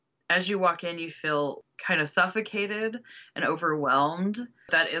as you walk in, you feel kind of suffocated and overwhelmed.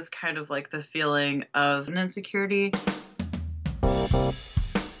 That is kind of like the feeling of an insecurity.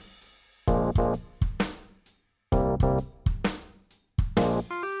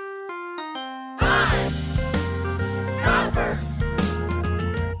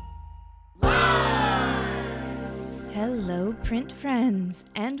 Hello, print friends,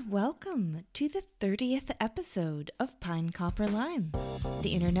 and welcome to the 30th episode of Pine Copper Lime,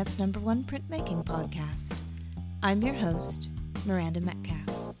 the internet's #1 printmaking podcast. I'm your host, Miranda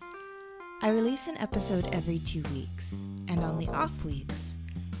Metcalf. I release an episode every 2 weeks, and on the off weeks,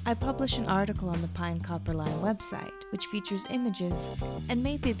 I publish an article on the Pine Copper Lime website, which features images and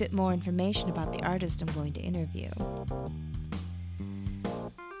maybe a bit more information about the artist I'm going to interview.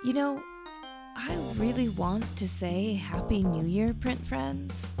 You know, I really want to say Happy New Year, print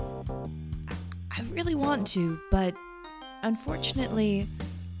friends. I really want to, but unfortunately,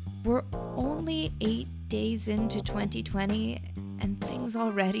 we're only 8 days into 2020, and things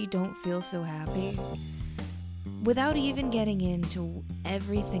already don't feel so happy. Without even getting into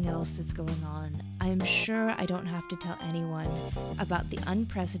everything else that's going on, I'm sure I don't have to tell anyone about the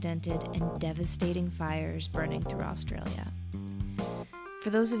unprecedented and devastating fires burning through Australia. For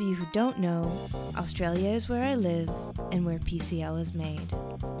those of you who don't know, Australia is where I live and where PCL is made.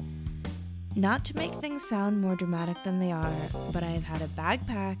 Not to make things sound more dramatic than they are, but I have had a bag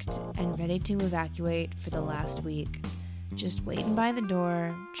packed and ready to evacuate for the last week, just waiting by the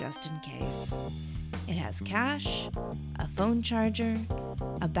door just in case. It has cash, a phone charger,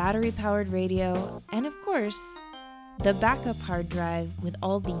 a battery-powered radio, and of course, the backup hard drive with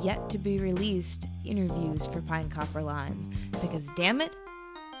all the yet-to-be-released interviews for Pine Copper Lime, because damn it,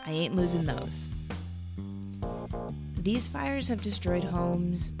 I ain't losing those. These fires have destroyed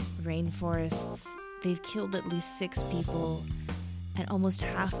homes, rainforests, they've killed at least 6 people, and almost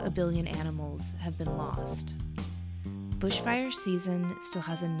 500 million animals have been lost. Bushfire season still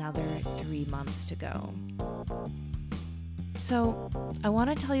has another 3 months to go. So, I want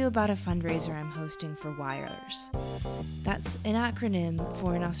to tell you about a fundraiser I'm hosting for WIRES. That's an acronym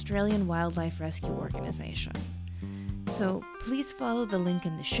for an Australian wildlife rescue organization. So please follow the link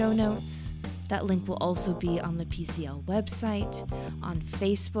in the show notes. That link will also be on the PCL website, on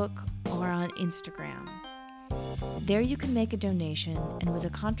Facebook, or on Instagram. There you can make a donation, and with a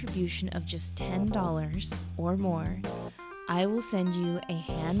contribution of just $10 or more, I will send you a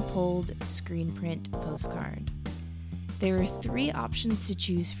hand-pulled screen print postcard. There are 3 options to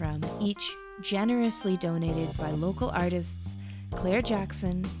choose from, each generously donated by local artists Claire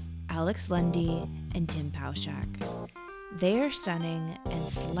Jackson, Alex Lundy, and Tim Pauschak. They are stunning and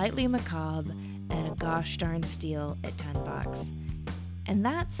slightly macabre and a gosh darn steal at $10. And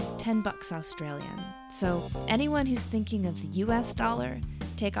that's $10 Australian. So anyone who's thinking of the US dollar,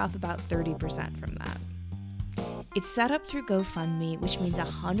 take off about 30% from that. It's set up through GoFundMe, which means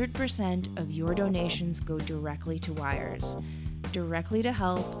 100% of your donations go directly to WIRES, directly to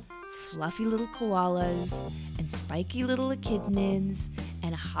help fluffy little koalas and spiky little echidnas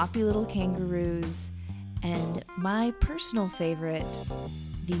and hoppy little kangaroos, and my personal favorite,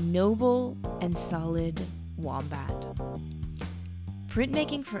 the noble and solid wombat.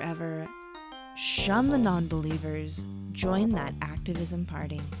 Printmaking forever, shun the non-believers, join that activism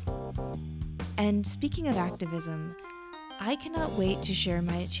party. And speaking of activism, I cannot wait to share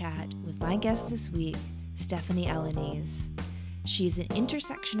my chat with my guest this week, Stephanie Alaniz. She's an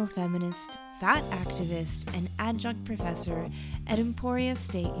intersectional feminist, fat activist, and adjunct professor at Emporia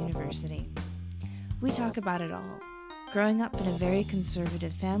State University. We talk about it all. Growing up in a very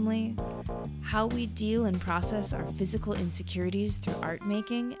conservative family, how we deal and process our physical insecurities through art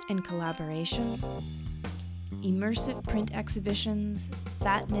making and collaboration, immersive print exhibitions,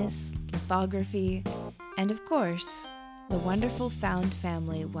 fatness, lithography, and of course, the wonderful found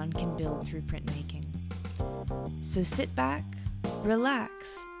family one can build through printmaking. So sit back,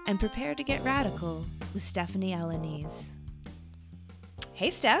 relax, and prepare to get radical with Stephanie Alaniz. Hey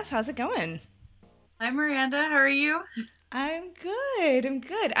Steph, how's it going? Hi, Miranda. How are you? I'm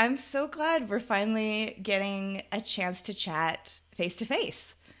good. I'm so glad we're finally getting a chance to chat face to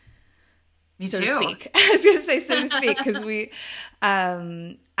face. Me so too. To speak. I was going to say so to speak because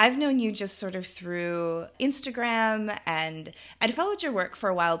I've known you just sort of through Instagram, and I'd followed your work for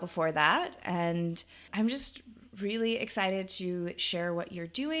a while before that, and I'm just really excited to share what you're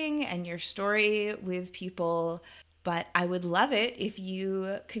doing and your story with people. But I would love it if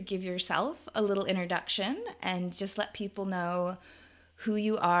you could give yourself a little introduction and just let people know who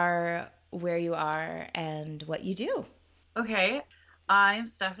you are, where you are, and what you do. Okay. I'm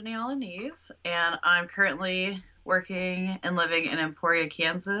Stephanie Alaniz, and I'm currently working and living in Emporia,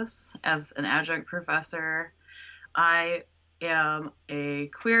 Kansas as an adjunct professor. I am a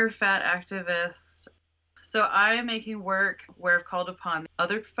queer fat activist. So I am making work where I've called upon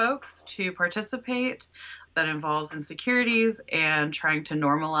other folks to participate that involves insecurities and trying to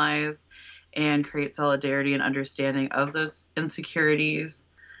normalize and create solidarity and understanding of those insecurities.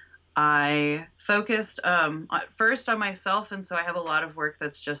 I focused first on myself, and so I have a lot of work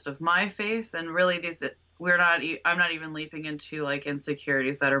that's just of my face, and really I'm not even leaping into like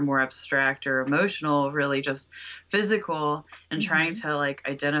insecurities that are more abstract or emotional, really just physical, and trying to like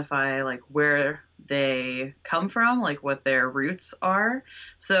identify like where they come from, like what their roots are.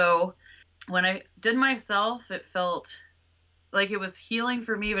 So when I did myself, it felt like it was healing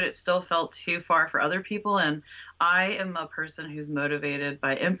for me, but it still felt too far for other people. And I am a person who's motivated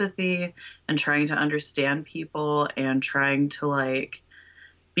by empathy and trying to understand people and trying to like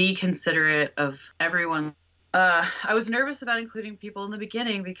be considerate of everyone. I was nervous about including people in the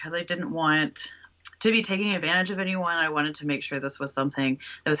beginning because I didn't want to be taking advantage of anyone. I wanted to make sure this was something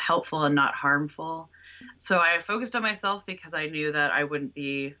that was helpful and not harmful. So I focused on myself because I knew that I wouldn't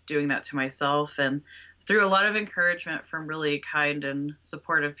be doing that to myself. And through a lot of encouragement from really kind and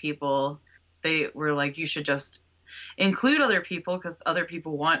supportive people, they were like, you should just include other people because other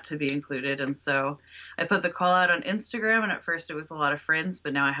people want to be included. And so I put the call out on Instagram, and at first it was a lot of friends,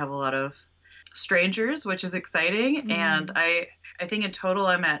 but now I have a lot of strangers, which is exciting. And I think in total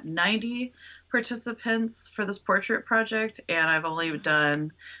I'm at 90 participants for this portrait project, and I've only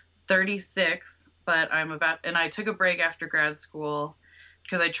done 36, but and I took a break after grad school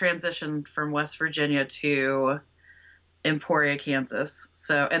because I transitioned from West Virginia to Emporia, Kansas.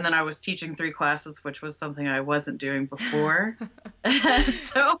 So, and then I was teaching 3 classes, which was something I wasn't doing before.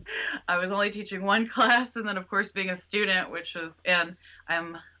 So I was only teaching 1 class. And then of course being a student, and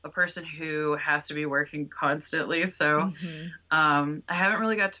I'm a person who has to be working constantly. So, I haven't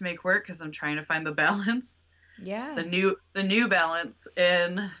really got to make work because I'm trying to find the balance. Yeah. The new balance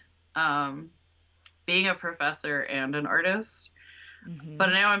in, being a professor and an artist. But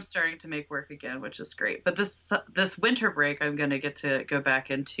now I'm starting to make work again, which is great. But this winter break, I'm going to get to go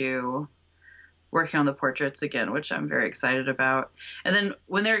back into working on the portraits again, which I'm very excited about. And then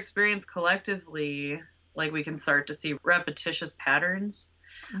when they're experienced collectively, like we can start to see repetitious patterns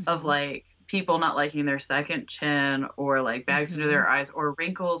of like people not liking their second chin, or like bags under their eyes, or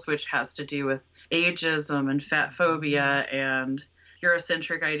wrinkles, which has to do with ageism and fat phobia and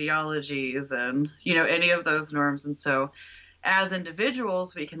Eurocentric ideologies and, any of those norms. And so as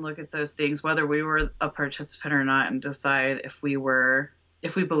individuals, we can look at those things, whether we were a participant or not, and decide if we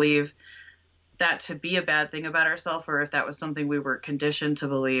believe that to be a bad thing about ourselves, or if that was something we were conditioned to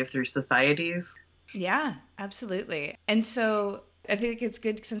believe through societies. Yeah, absolutely. And so I think it's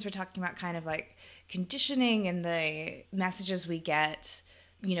good, since we're talking about kind of like conditioning and the messages we get,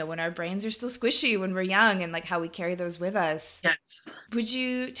 when our brains are still squishy when we're young, and like how we carry those with us. Yes. Would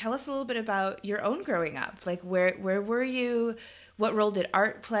you tell us a little bit about your own growing up? Like where were you? What role did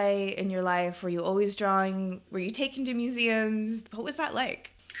art play in your life? Were you always drawing? Were you taken to museums? What was that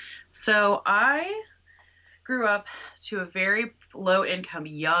like? So I grew up to a very low income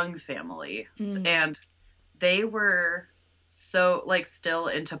young family, and they were so like still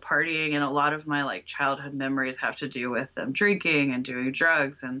into partying, and a lot of my like childhood memories have to do with them drinking and doing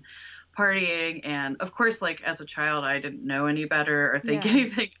drugs and partying. And of course, like as a child, I didn't know any better or think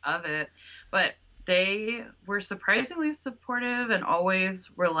anything of it, but they were surprisingly supportive and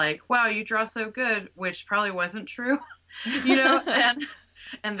always were like, wow, you draw so good, which probably wasn't true,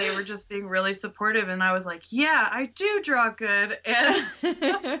 and they were just being really supportive. And I was like, yeah, I do draw good. And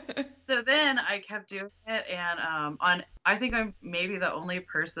so then I kept doing it. And I think I'm maybe the only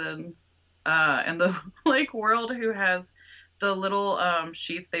person in the like world who has the little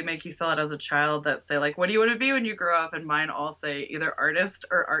sheets they make you fill out as a child that say like, what do you want to be when you grow up? And mine all say either artist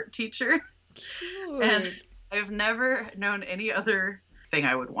or art teacher. Cute. And I've never known any other thing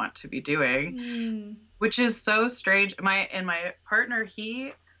I would want to be doing, which is so strange. My partner,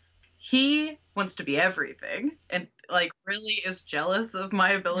 he wants to be everything, and like really is jealous of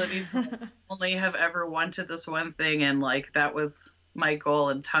my ability to only have ever wanted this one thing, and like that was my goal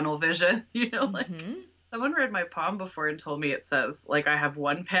and tunnel vision, like someone read my palm before and told me it says like I have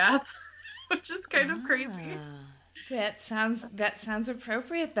one path, which is kind of crazy. That sounds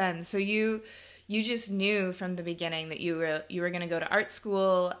appropriate then. So you just knew from the beginning that you were going to go to art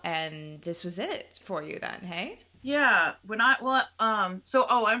school, and this was it for you then, hey? Yeah. I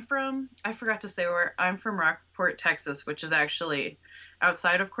forgot to say I'm from Rockport, Texas, which is actually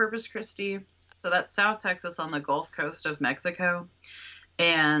outside of Corpus Christi. So that's South Texas on the Gulf Coast of Mexico.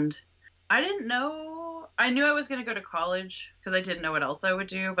 And I I knew I was going to go to college because I didn't know what else I would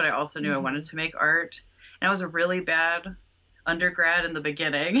do, but I also knew I wanted to make art. And I was a really bad undergrad in the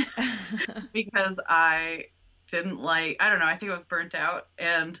beginning because I didn't like, I don't know, I think I was burnt out.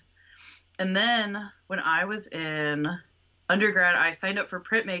 And then when I was in undergrad, I signed up for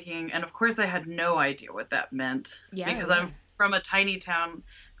printmaking. And of course, I had no idea what that meant because I'm from a tiny town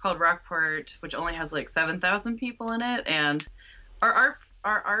called Rockport, which only has like 7,000 people in it. And our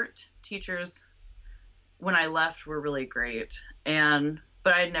art teachers, when I left, were really great.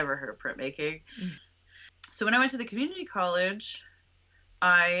 But I had never heard of printmaking. So when I went to the community college,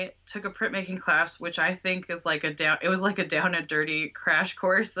 I took a printmaking class, which I think is like it was like a down and dirty crash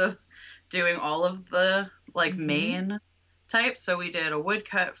course of doing all of the like main types. So we did a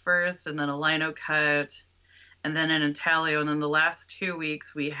woodcut first, and then a lino cut, and then an intaglio. And then the last 2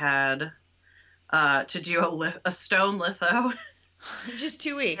 weeks we had to do a stone litho. Just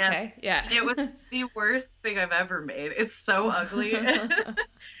 2 weeks, hey? Yeah. It was the worst thing I've ever made. It's so ugly. And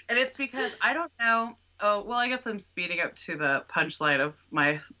it's because I don't know. Oh, well, I guess I'm speeding up to the punchline of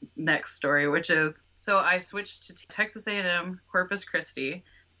my next story, which is, so I switched to Texas A&M Corpus Christi,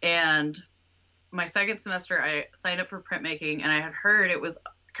 and my second semester I signed up for printmaking, and I had heard it was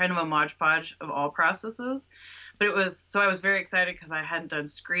kind of a modge podge of all processes, but I was very excited because I hadn't done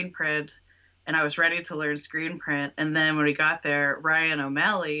screen print, and I was ready to learn screen print. And then when we got there, Ryan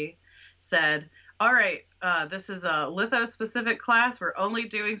O'Malley said, all right, this is a litho-specific class. We're only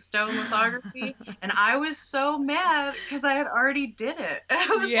doing stone lithography. And I was so mad because I had already did it. And I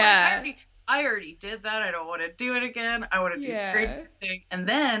was like, I already did that. I don't want to do it again. I want to do screen printing. And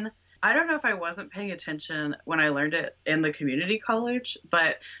then, I don't know if I wasn't paying attention when I learned it in the community college,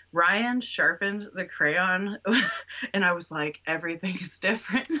 but Ryan sharpened the crayon and I was like, everything is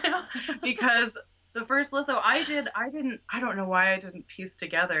different now. Because the first litho I don't know why I didn't piece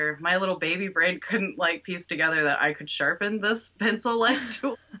together. My little baby brain couldn't like piece together that I could sharpen this pencil-like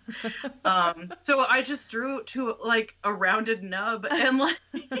tool. So I just drew to like a rounded nub, and like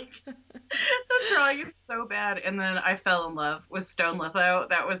the drawing is so bad. And then I fell in love with stone litho.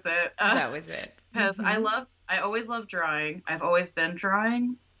 That was it. That was it. Because I always loved drawing. I've always been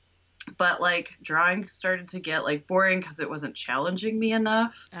drawing. But like drawing started to get like boring because it wasn't challenging me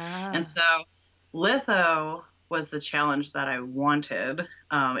enough. And so litho was the challenge that I wanted.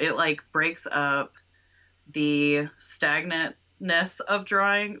 It like breaks up the stagnantness of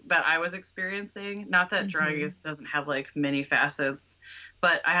drawing that I was experiencing. Not that drawing doesn't have like many facets,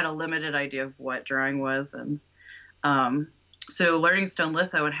 but I had a limited idea of what drawing was. And so learning stone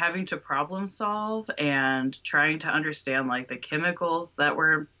litho and having to problem solve and trying to understand like the chemicals that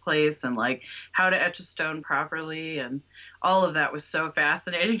were in place and like how to etch a stone properly, and all of that was so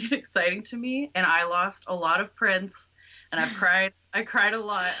fascinating and exciting to me. And I lost a lot of prints, and I cried a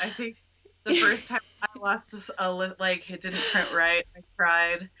lot. I think the first time I lost like it didn't print right, I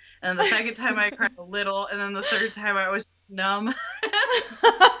cried. And the second time I cried a little, and then the third time I was numb.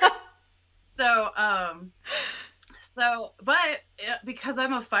 But because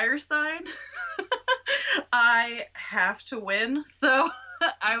I'm a fire sign, I have to win. So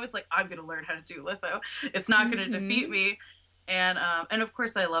I was like, I'm going to learn how to do litho. It's not going to defeat me. And of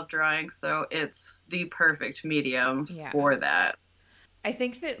course I love drawing, so it's the perfect medium for that. I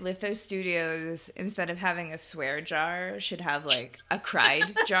think that litho studios, instead of having a swear jar, should have like a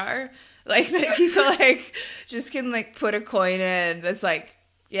cried jar. Like that people like just can like put a coin in that's like,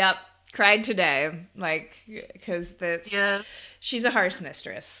 yep, cried today. Like, because she's a harsh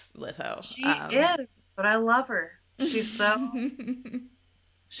mistress, litho. She is, but I love her. She's so...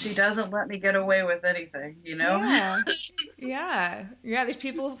 She doesn't let me get away with anything, you know? Yeah. There's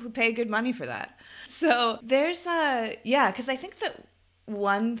people who pay good money for that. So there's because I think that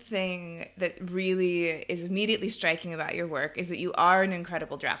one thing that really is immediately striking about your work is that you are an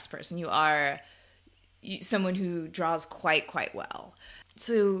incredible draftsperson. You are someone who draws quite well.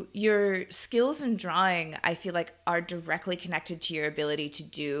 So your skills in drawing, I feel like, are directly connected to your ability to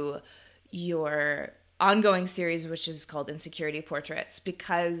do your ongoing series, which is called Insecurity Portraits,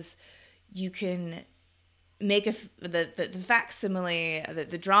 because you can make the facsimile,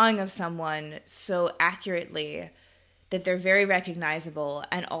 the drawing of someone so accurately that they're very recognizable,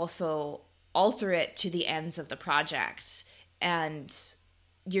 and also alter it to the ends of the project. And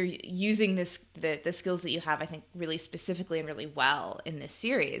you're using the skills that you have, I think, really specifically and really well in this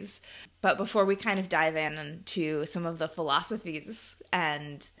series. But before we kind of dive into some of the philosophies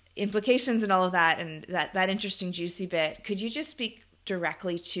and implications and all of that, and that interesting juicy bit, could you just speak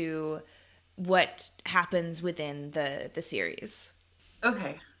directly to what happens within the series?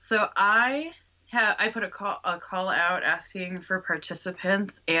 Okay, so I put a call out asking for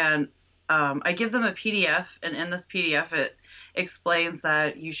participants, and I give them a PDF, and in this PDF, it explains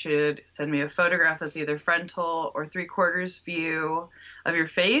that you should send me a photograph that's either frontal or three-quarters view of your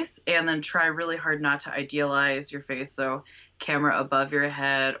face, and then try really hard not to idealize your face. So camera above your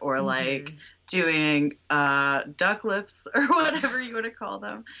head, or like doing duck lips or whatever you want to call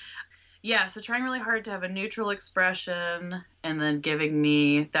them. Yeah, so trying really hard to have a neutral expression, and then giving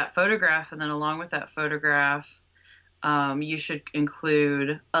me that photograph, and then along with that photograph, you should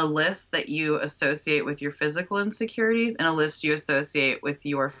include a list that you associate with your physical insecurities and a list you associate with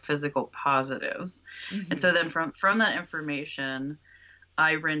your physical positives. And so then from that information,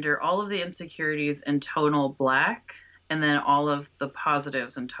 I render all of the insecurities in tonal black, and then all of the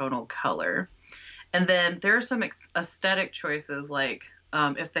positives in tonal color. And then there are some aesthetic choices, like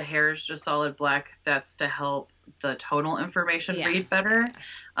if the hair is just solid black, that's to help the tonal information read better.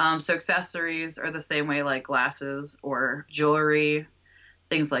 So accessories are the same way, like glasses or jewelry,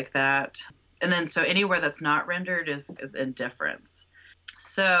 things like that. And then so anywhere that's not rendered is indifference.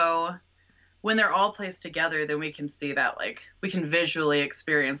 So when they're all placed together, then we can see that, like, we can visually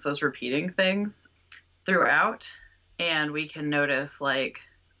experience those repeating things throughout, and we can notice, like,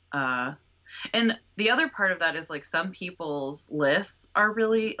 and the other part of that is, like, some people's lists are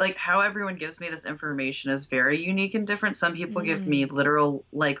really, like, how everyone gives me this information is very unique and different. Some people give me literal,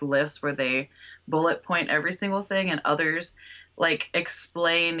 like, lists where they bullet point every single thing, and others, like,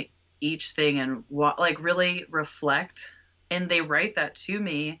 explain each thing and, like, really reflect, and they write that to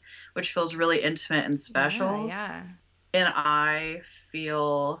me, which feels really intimate and special. Yeah. And I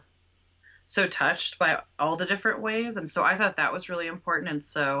feel so touched by all the different ways, and so I thought that was really important. And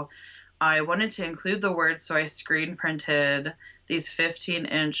so I wanted to include the words, so I screen printed these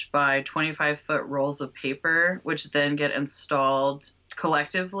 15-inch by 25-foot rolls of paper, which then get installed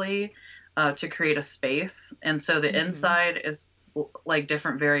collectively to create a space. And so the inside is like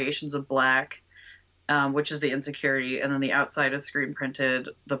different variations of black, which is the insecurity, and then the outside is screen printed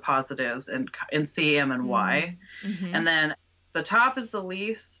the positives in C, M, and Y. And then the top is the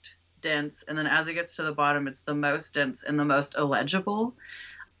least dense, and then as it gets to the bottom, it's the most dense and the most illegible.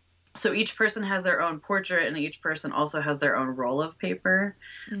 So each person has their own portrait, and each person also has their own roll of paper.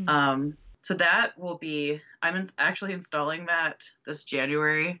 So that will be, I'm actually installing that this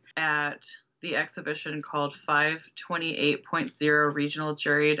January at the exhibition called 528.0 Regional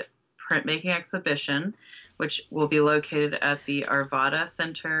Juried Printmaking Exhibition, which will be located at the Arvada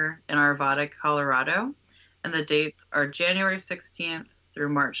Center in Arvada, Colorado. And the dates are January 16th through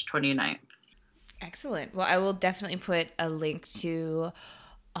March 29th. Excellent. Well, I will definitely put a link to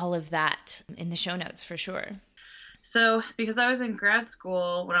all of that in the show notes for sure. So because I was in grad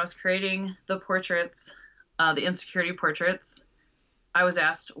school, when I was creating the portraits, the insecurity portraits, I was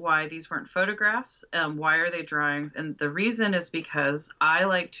asked why these weren't photographs, why are they drawings? And the reason is because I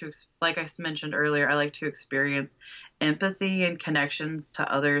like to, like I mentioned earlier, I like to experience empathy and connections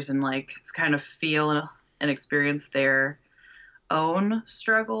to others, and like kind of feel and experience their own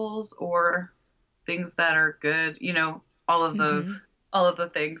struggles or things that are good, you know, all of those, all of the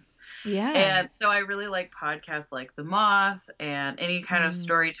things. Yeah. And so I really like podcasts like The Moth and any kind of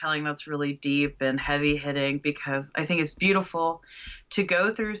storytelling that's really deep and heavy hitting, because I think it's beautiful to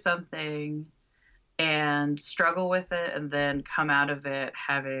go through something and struggle with it and then come out of it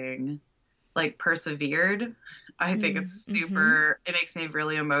having like persevered. I think it's super, it makes me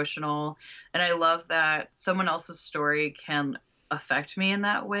really emotional. And I love that someone else's story can affect me in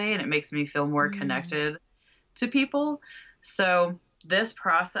that way, and it makes me feel more connected to people. So this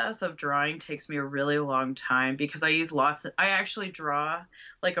process of drawing takes me a really long time because I use I actually draw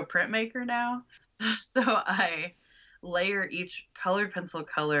like a printmaker now. So I layer each colored pencil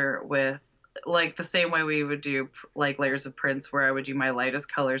color with like the same way we would do like layers of prints, where I would do my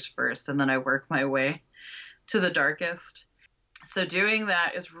lightest colors first and then I work my way to the darkest. So doing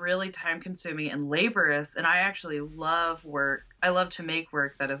that is really time consuming and laborious. And I actually love work. I love to make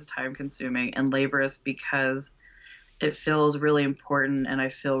work that is time consuming and laborious because it feels really important, and I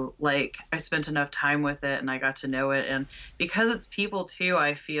feel like I spent enough time with it and I got to know it. And because it's people too,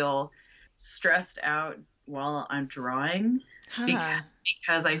 I feel stressed out while I'm drawing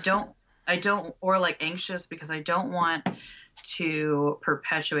because I don't, or like anxious because I don't want to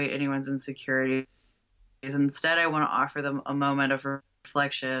perpetuate anyone's insecurities. Instead, I want to offer them a moment of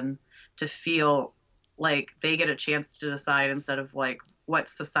reflection to feel like they get a chance to decide, instead of like what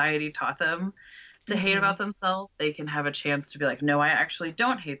society taught them to hate about themselves. They can have a chance to be like, no, I actually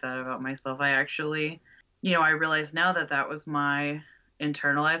don't hate that about myself. I actually, you know, I realize now that that was my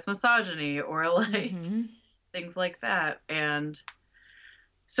internalized misogyny, or like things like that. And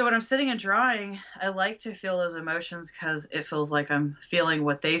So when I'm sitting and drawing, I like to feel those emotions because it feels like I'm feeling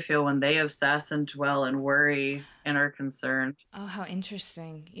what they feel when they obsess and dwell and worry and are concerned. Oh, how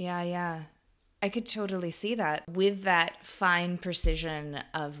interesting. Yeah, yeah. I could totally see that. With that fine precision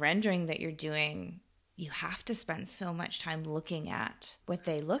of rendering that you're doing, you have to spend so much time looking at what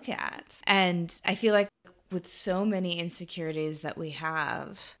they look at. And I feel like with so many insecurities that we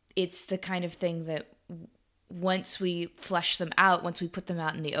have, it's the kind of thing that once we flesh them out, once we put them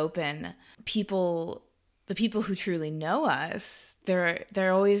out in the open, the people who truly know us, they're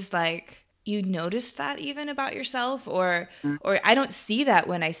always like, you noticed that even about yourself, or I don't see that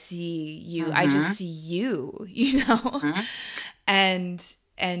when I see you. Mm-hmm. I just see you, you know? Mm-hmm.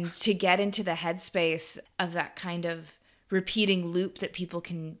 And to get into the headspace of that kind of repeating loop that people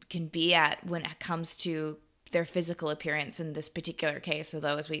can be at when it comes to their physical appearance in this particular case,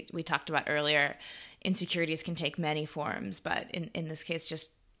 although as we talked about earlier, insecurities can take many forms, but in this case,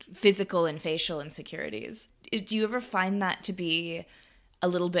 just physical and facial insecurities. Do you ever find that to be a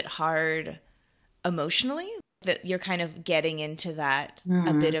little bit hard emotionally, that you're kind of getting into that,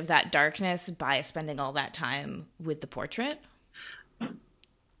 a bit of that darkness by spending all that time with the portrait?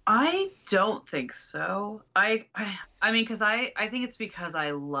 I don't think so. I mean, because I think it's because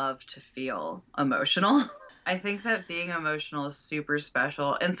I love to feel emotional. I think that being emotional is super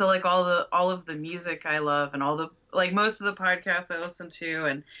special. And so like all of the music I love and all the, like most of the podcasts I listen to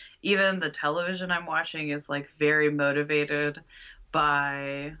and even the television I'm watching is like very motivated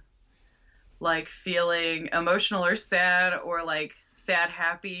by like feeling emotional or sad, or like sad,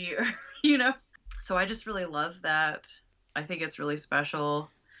 happy, or, you know? So I just really love that. I think it's really special.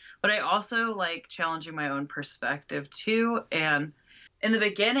 But I also like challenging my own perspective too. And in the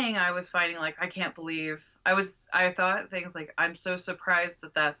beginning, I was finding like, I can't believe I thought things like, I'm so surprised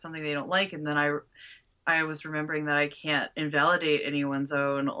that that's something they don't like. And then I was remembering that I can't invalidate anyone's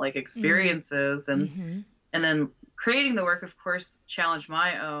own like experiences. And then creating the work, of course, challenged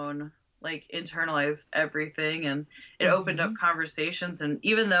my own, like internalized everything. And it opened up conversations. And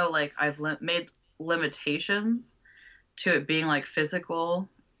even though like I've made limitations to it being like physical,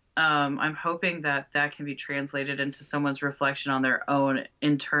 I'm hoping that can be translated into someone's reflection on their own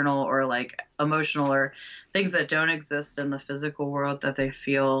internal or like emotional or things that don't exist in the physical world that they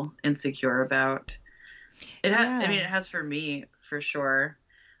feel insecure about. It has for me, for sure.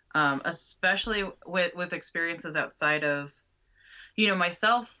 Especially with experiences outside of, you know,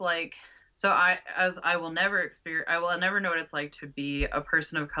 myself, like, so I will never know what it's like to be a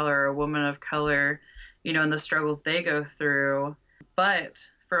person of color or a woman of color, you know, and the struggles they go through. But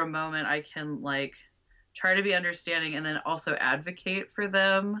for a moment, I can like try to be understanding and then also advocate for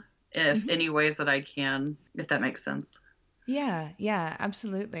them if any ways that I can, if that makes sense. Yeah,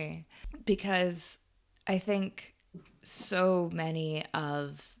 absolutely. Because I think so many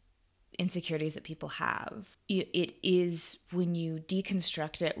of insecurities that people have, it is when you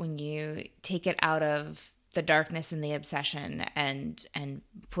deconstruct it, when you take it out of the darkness and the obsession and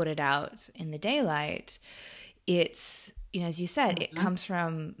put it out in the daylight, it's, you know, as you said, it comes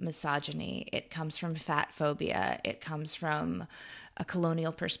from misogyny, it comes from fat phobia, it comes from a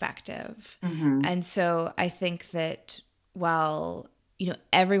colonial perspective. And so I think that while, you know,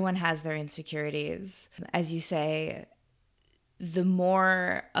 everyone has their insecurities, as you say, the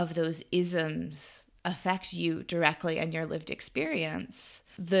more of those isms affect you directly and your lived experience,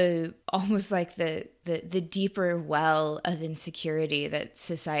 the almost like the deeper well of insecurity that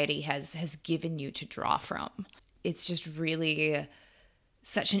society has given you to draw from. It's just really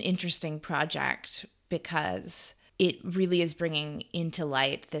such an interesting project because it really is bringing into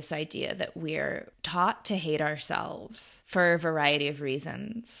light this idea that we're taught to hate ourselves for a variety of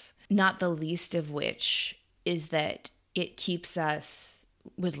reasons, not the least of which is that it keeps us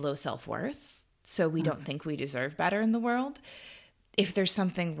with low self-worth, so we don't think we deserve better in the world. If there's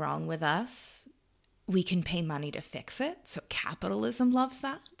something wrong with us, we can pay money to fix it. So capitalism loves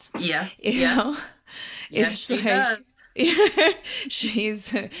that. Yes. You know? Yes, she does.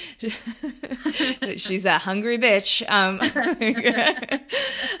 She's a hungry bitch.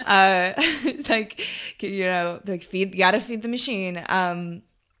 Like, you know, like gotta feed the machine.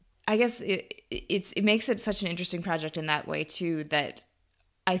 I guess it makes it such an interesting project in that way too, that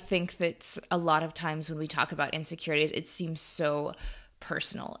I think that a lot of times when we talk about insecurities, it seems so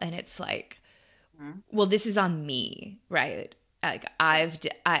personal, and it's like, well, this is on me, right? Like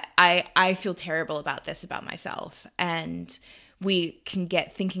I feel terrible about this about myself, and we can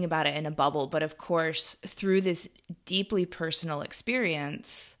get thinking about it in a bubble. But of course, through this deeply personal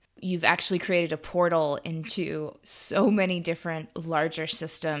experience, you've actually created a portal into so many different larger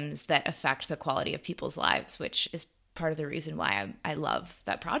systems that affect the quality of people's lives, which is part of the reason why I love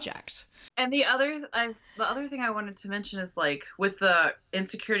that project. And the other thing I wanted to mention is, like, with the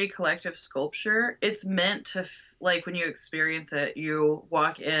Insecurity Collective sculpture, it's meant to, like, when you experience it, you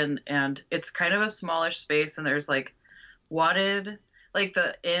walk in and it's kind of a smallish space, and there's, like, wadded, like,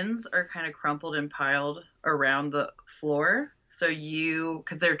 the ends are kind of crumpled and piled around the floor. So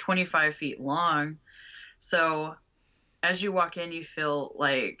because they're 25 feet long. So as you walk in, you feel,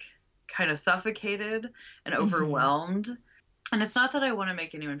 like, kind of suffocated and overwhelmed. And it's not that I want to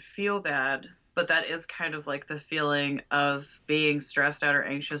make anyone feel bad, but that is kind of like the feeling of being stressed out or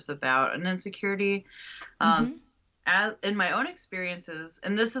anxious about an insecurity. As in my own experiences,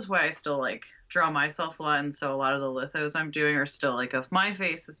 and this is why I still, like, draw myself a lot, and so a lot of the lithos I'm doing are still, like, of my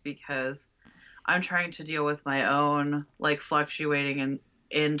face, is because I'm trying to deal with my own, like, fluctuating and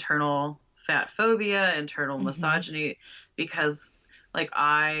internal fat phobia, internal misogyny, because, like,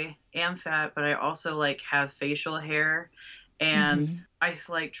 I am fat, but I also, like, have facial hair, and I,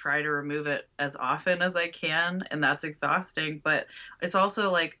 like, try to remove it as often as I can, and that's exhausting, but it's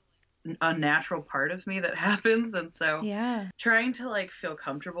also, like, a natural part of me that happens. And so trying to, like, feel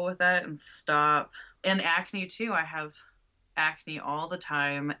comfortable with that and stop. And acne too, I have acne all the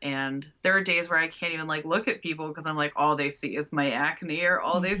time, and there are days where I can't even, like, look at people because I'm like, all they see is my acne, or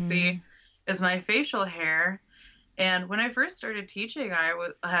all they see is my facial hair. And when I first started teaching, I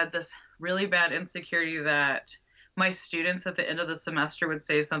had this really bad insecurity that my students at the end of the semester would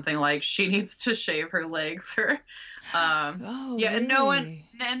say something like, she needs to shave her legs, or really? And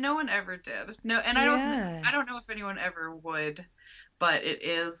no one ever did. No, and I don't know if anyone ever would, but it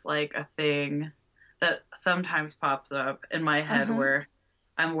is, like, a thing that sometimes pops up in my head where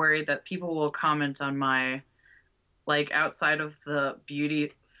I'm worried that people will comment on my, like, outside of the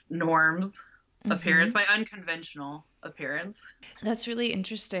beauty norms appearance, my unconventional appearance. That's really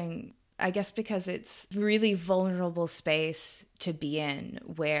interesting. I guess because it's really vulnerable space to be in,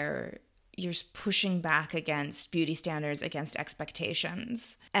 where you're pushing back against beauty standards, against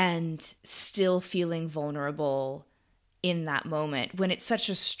expectations, and still feeling vulnerable in that moment when it's such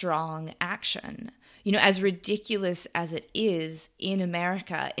a strong action. You know, as ridiculous as it is in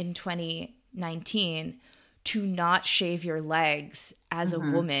America in 2019, to not shave your legs as a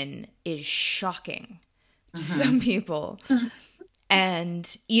woman is shocking to some people.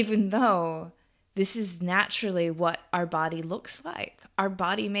 And even though this is naturally what our body looks like, our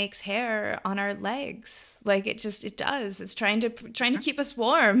body makes hair on our legs. Like, it does. It's trying to keep us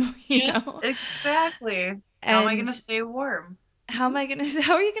warm, you know? Exactly. How am I going to stay warm? How are you going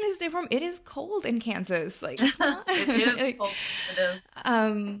to stay warm? It is cold in Kansas. Like, it is cold. It is.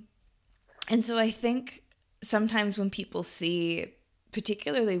 And so I think sometimes when people see,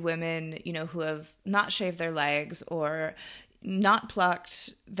 particularly women, you know, who have not shaved their legs or not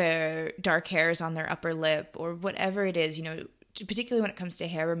plucked their dark hairs on their upper lip, or whatever it is, you know, particularly when it comes to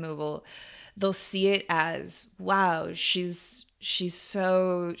hair removal, they'll see it as, wow, she's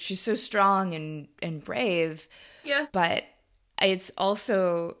so strong and brave. Yes. But it's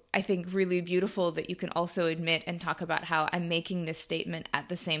also, I think, really beautiful that you can also admit and talk about how I'm making this statement at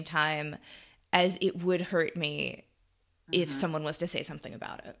the same time as it would hurt me if someone was to say something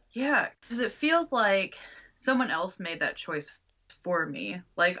about it. Yeah, because it feels like someone else made that choice for me.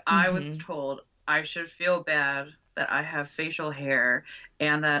 Like, I was told I should feel bad that I have facial hair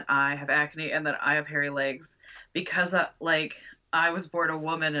and that I have acne and that I have hairy legs because, like, I was born a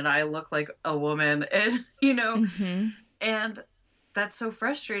woman and I look like a woman, and, you know, and that's so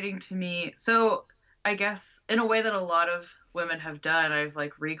frustrating to me. So I guess in a way that a lot of women have done, I've,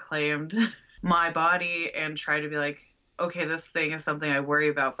 like, reclaimed my body and tried to be like, okay, this thing is something I worry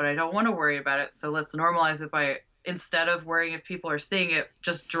about, but I don't want to worry about it. So let's normalize it by, instead of worrying if people are seeing it,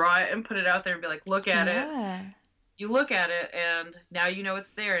 just draw it and put it out there and be like, look at it. You look at it and now you know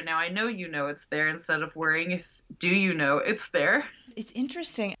it's there. And now I know you know it's there, instead of worrying if, do you know it's there? It's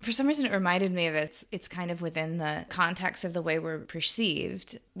interesting. For some reason, it reminded me of it's kind of within the context of the way we're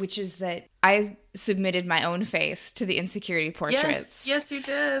perceived, which is that I submitted my own face to the insecurity portraits. Yes, you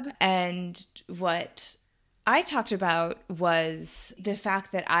did. And what I talked about was the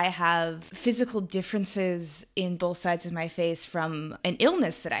fact that I have physical differences in both sides of my face from an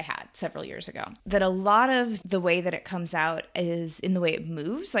illness that I had several years ago. That a lot of the way that it comes out is in the way it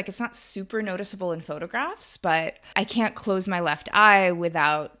moves. Like, it's not super noticeable in photographs, but I can't close my left eye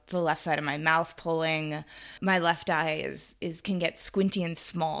without the left side of my mouth pulling. My left eye can get squinty and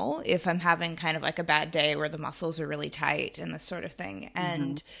small if I'm having kind of like a bad day where the muscles are really tight and this sort of thing.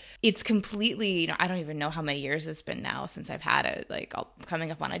 And it's completely, you know, I don't even know how many years it's been now since I've had it, like coming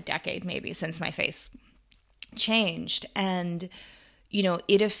up on a decade maybe since my face changed. And, you know,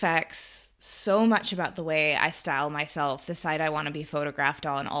 it affects so much about the way I style myself, the site I want to be photographed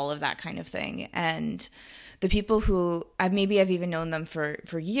on, all of that kind of thing. And the people who I've even known them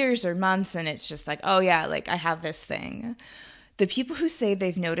for years or months, and it's just like, oh yeah, like I have this thing. The people who say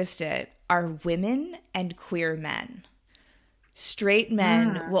they've noticed it are women and queer men. Straight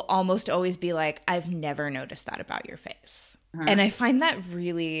men will almost always be like, I've never noticed that about your face. And I find that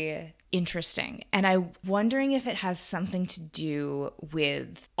really interesting. And I'm wondering if it has something to do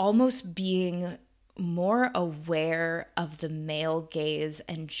with almost being more aware of the male gaze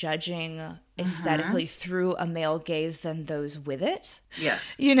and judging aesthetically through a male gaze than those with it.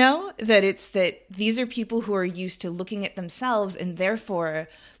 Yes. You know, that it's that these are people who are used to looking at themselves and therefore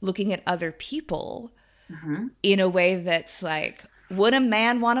looking at other people in a way that's like, would a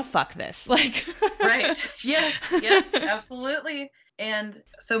man want to fuck this? Like, right. Yes, absolutely. And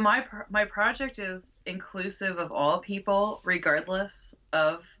so my project is inclusive of all people, regardless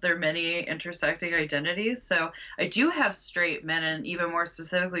of their many intersecting identities. So I do have straight men, and even more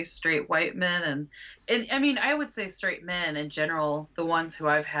specifically, straight white men. And I mean, I would say straight men in general, the ones who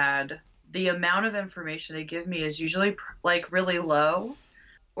I've had, the amount of information they give me is usually like really low,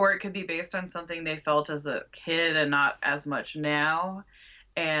 or it could be based on something they felt as a kid and not as much now.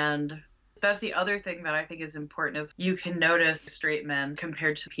 And that's the other thing that I think is important is you can notice straight men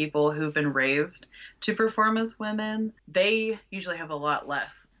compared to people who've been raised to perform as women. They usually have a lot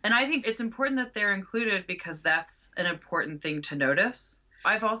less. And I think it's important that they're included because that's an important thing to notice.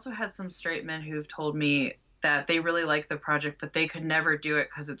 I've also had some straight men who've told me that they really like the project, but they could never do it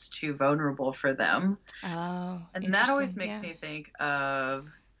because it's too vulnerable for them. Oh, and that always makes me think of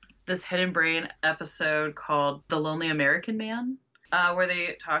this Hidden Brain episode called The Lonely American Man, where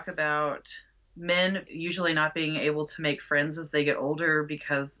they talk about men usually not being able to make friends as they get older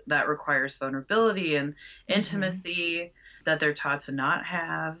because that requires vulnerability and intimacy that they're taught to not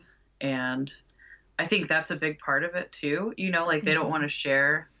have. And I think that's a big part of it too. You know, like they don't want to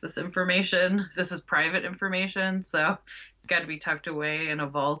share this information. This is private information, so it's got to be tucked away in a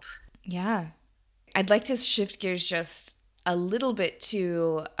vault. Yeah. I'd like to shift gears just a little bit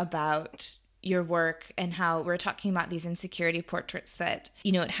too about your work and how we're talking about these insecurity portraits that,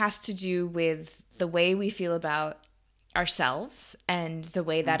 you know, it has to do with the way we feel about ourselves and the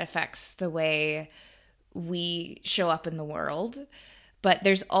way that affects the way we show up in the world. But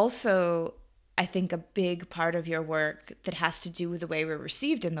there's also, I think, a big part of your work that has to do with the way we're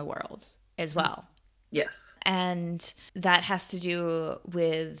received in the world as well. Yes. And that has to do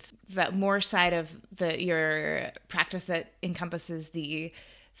with that more side of your practice that encompasses the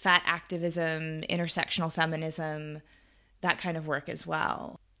fat activism, intersectional feminism, that kind of work as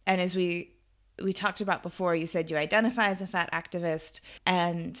well. And as we talked about before, you said you identify as a fat activist,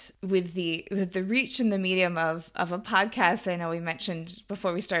 and with the reach and the medium of a podcast, I know we mentioned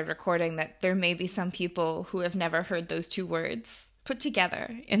before we started recording that there may be some people who have never heard those two words put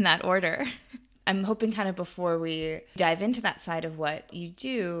together in that order. I'm hoping kind of before we dive into that side of what you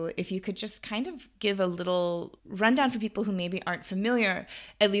do, if you could just kind of give a little rundown for people who maybe aren't familiar,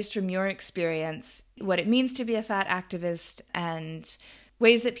 at least from your experience, what it means to be a fat activist and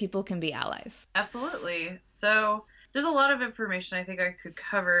ways that people can be allies. Absolutely. So there's a lot of information I think I could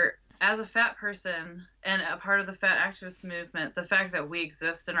cover. As a fat person and a part of the fat activist movement, the fact that we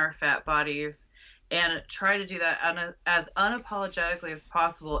exist in our fat bodies and try to do that as unapologetically as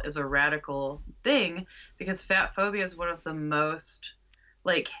possible is a radical thing, because fat phobia is one of the most,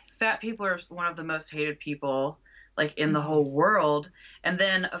 like, fat people are one of the most hated people, like, in the whole world. And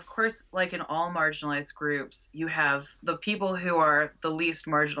then, of course, like in all marginalized groups, you have the people who are the least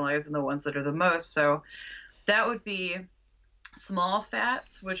marginalized and the ones that are the most. So that would be small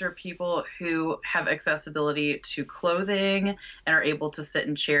fats, which are people who have accessibility to clothing and are able to sit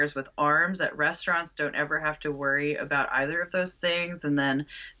in chairs with arms at restaurants, don't ever have to worry about either of those things. And then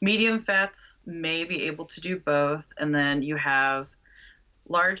medium fats may be able to do both. And then you have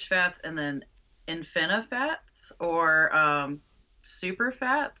large fats and then infina fats or super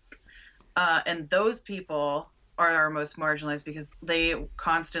fats. And those people are our most marginalized because they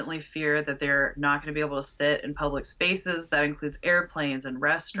constantly fear that they're not going to be able to sit in public spaces. That includes airplanes and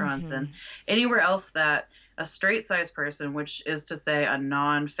restaurants and anywhere else that a straight-sized person, which is to say a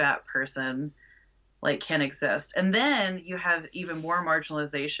non-fat person, like, can exist. And then you have even more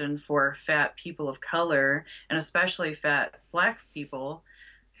marginalization for fat people of color, and especially fat Black people,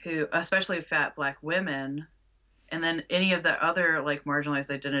 especially fat Black women. And then any of the other, like,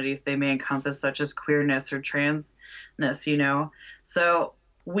 marginalized identities they may encompass, such as queerness or transness, you know. So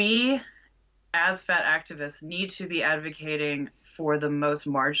we, as fat activists, need to be advocating for the most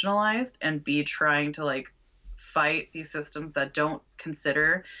marginalized and be trying to, like, fight these systems that don't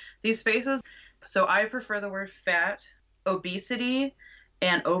consider these spaces. So I prefer the word fat. Obesity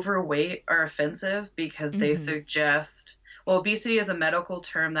and overweight are offensive because they suggest, well, obesity is a medical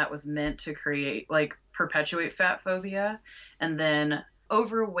term that was meant to create, like, perpetuate fat phobia. And then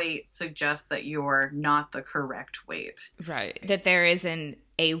overweight suggests that you're not the correct weight. Right. That there isn't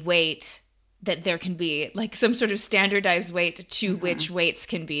a weight, that there can be like some sort of standardized weight to which weights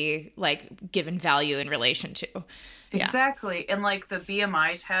can be like given value in relation to. Yeah. Exactly. And like the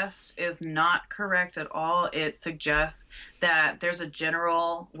BMI test is not correct at all. It suggests that there's a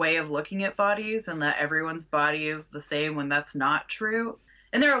general way of looking at bodies and that everyone's body is the same when that's not true.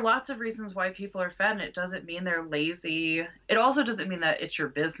 And there are lots of reasons why people are fat, and it doesn't mean they're lazy. It also doesn't mean that it's your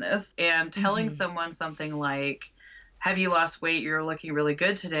business. And telling someone something like, have you lost weight? You're looking really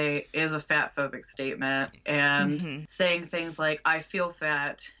good today is a fat phobic statement. And saying things like, I feel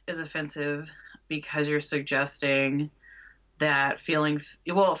fat is offensive because you're suggesting that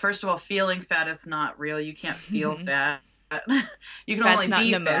first of all, feeling fat is not real. You can't feel fat. You can only not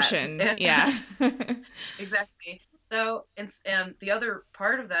be an emotion. Fat. Yeah. Exactly. So, and the other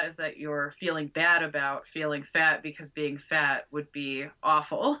part of that is that you're feeling bad about feeling fat because being fat would be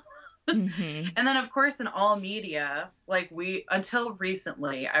awful. And then, of course, in all media, like until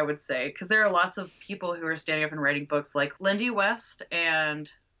recently, I would say, because there are lots of people who are standing up and writing books like Lindy West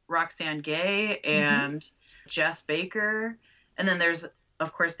and Roxane Gay and Jess Baker. And then there's,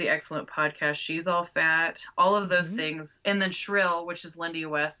 of course, the excellent podcast, She's All Fat, all of those things. And then Shrill, which is Lindy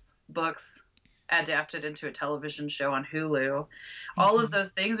West's books adapted into a television show on Hulu. All of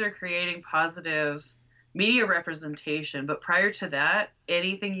those things are creating positive media representation. But prior to that,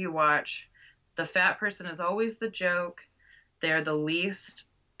 anything you watch, the fat person is always the joke. They're the least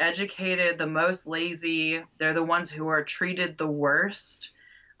educated, the most lazy. They're the ones who are treated the worst.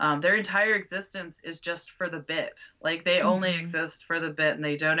 Their entire existence is just for the bit. Like, they only exist for the bit, and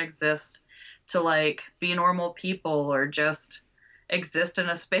they don't exist to, like, be normal people or just exist in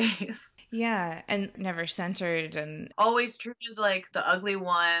a space. Yeah, and never centered and always treated like the ugly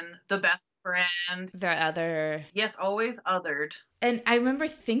one, the best friend. The other. Yes, always othered. And I remember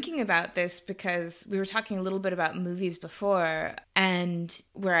thinking about this because we were talking a little bit about movies before, and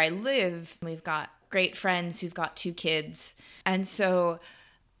where I live, we've got great friends who've got 2 kids. And so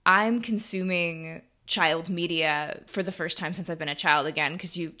I'm consuming child media for the first time since I've been a child again,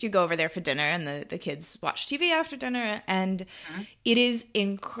 because you go over there for dinner and the kids watch TV after dinner, and it is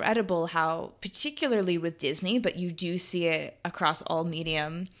incredible how, particularly with Disney, but you do see it across all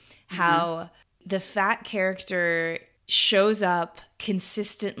medium, how the fat character shows up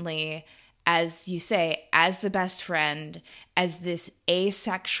consistently, as you say, as the best friend, as this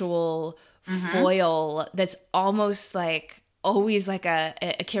asexual foil that's almost like always like a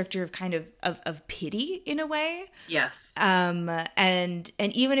character of kind of pity in a way. Yes. And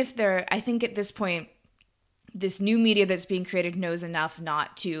even if I think at this point, this new media that's being created knows enough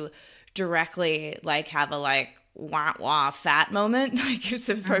not to directly like have a like wah wah fat moment, like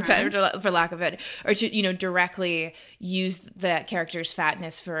for lack of it, or to directly use the character's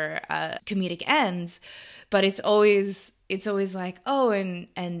fatness for comedic ends, but it's always like, oh, and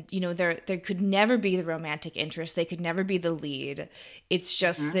there could never be the romantic interest, they could never be the lead. It's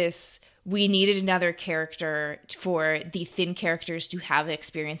just this, we needed another character for the thin characters to have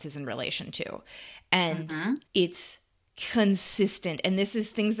experiences in relation to, and it's consistent. And this is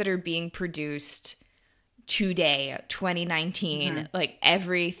things that are being produced today, 2019, like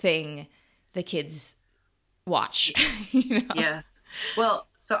everything the kids watch. Yes. Well,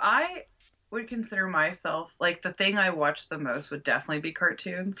 so I would consider myself, like, the thing I watch the most would definitely be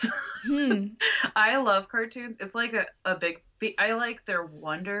cartoons. I love cartoons. It's like a big, I like their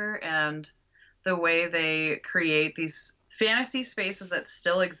wonder and the way they create these fantasy spaces that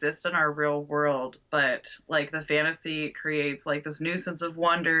still exist in our real world, but like the fantasy creates like this new sense of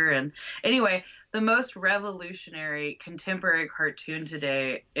wonder. And anyway, the most revolutionary contemporary cartoon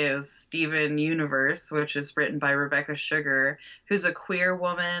today is Steven Universe, which is written by Rebecca Sugar, who's a queer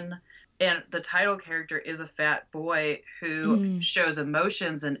woman. And the title character is a fat boy who shows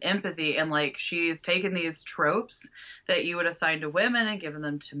emotions and empathy. And like, she's taken these tropes that you would assign to women and given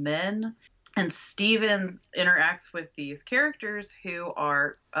them to men. And Steven interacts with these characters who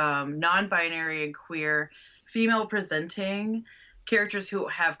are non-binary and queer, female presenting characters who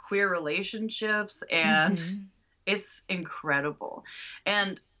have queer relationships. And it's incredible.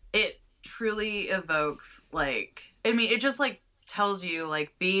 And it truly evokes, like, I mean, it just like tells you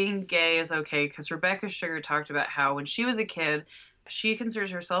like being gay is okay, because Rebecca Sugar talked about how when she was a kid, she considers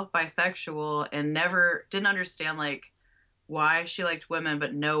herself bisexual and never didn't understand like why she liked women,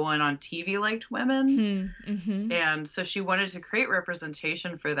 but no one on TV liked women. Mm-hmm. And so she wanted to create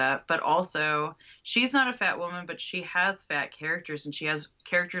representation for that, but also she's not a fat woman, but she has fat characters, and she has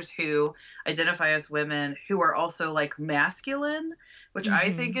characters who identify as women who are also like masculine, which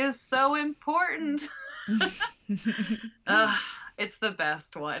I think is so important. It's the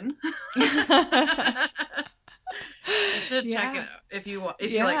best one. You should check it out if you want,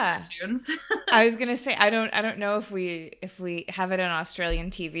 if you like cartoons. I was gonna say I don't know if we have it on Australian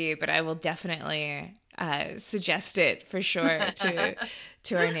TV, but I will definitely suggest it for sure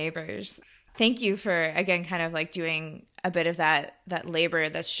to our neighbors. Thank you for again kind of like doing a bit of that labor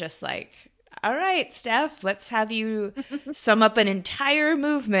that's just like, all right, Steph, let's have you sum up an entire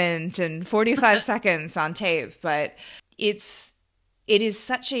movement in 45 seconds on tape. But it is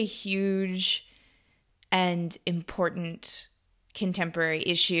such a huge and important contemporary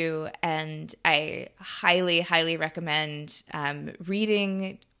issue, and I highly, highly recommend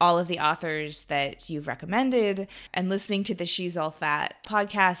reading all of the authors that you've recommended and listening to the She's All Fat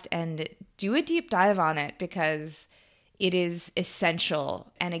podcast, and do a deep dive on it because it is essential.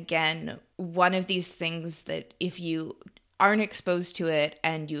 And again, one of these things that if you aren't exposed to it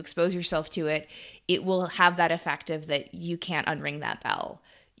and you expose yourself to it, it will have that effect of that you can't unring that bell.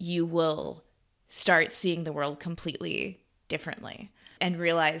 You will start seeing the world completely differently and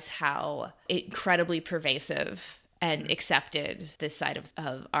realize how incredibly pervasive and accepted this side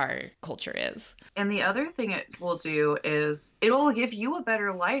of our culture is. And the other thing it will do is it'll give you a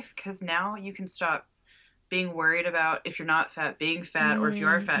better life, because now you can stop being worried about if you're not fat being fat, or if you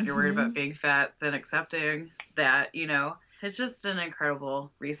are fat and you're worried about being fat, then accepting that, you know. It's just an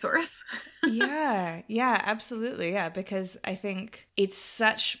incredible resource. Yeah, absolutely. Yeah, because I think it's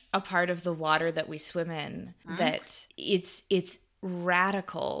such a part of the water that we swim in that it's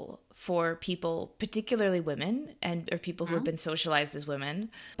radical for people, particularly women or people who have been socialized as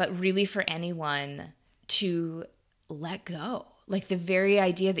women, but really for anyone to let go. Like the very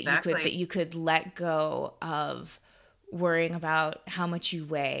idea that you could let go of worrying about how much you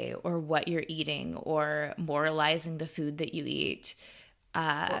weigh or what you're eating or moralizing the food that you eat.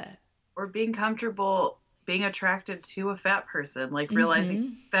 Or being comfortable being attracted to a fat person, like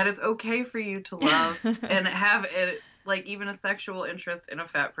realizing that it's okay for you to love and have it, like even a sexual interest in a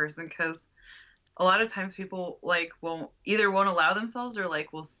fat person, because a lot of times people like won't allow themselves or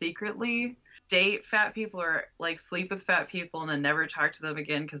like will secretly date fat people or like sleep with fat people and then never talk to them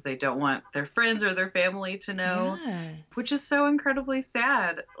again because they don't want their friends or their family to know, which is so incredibly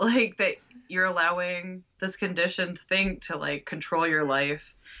sad. Like that you're allowing this conditioned thing to like control your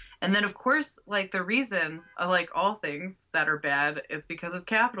life. And then of course, like the reason of like all things that are bad is because of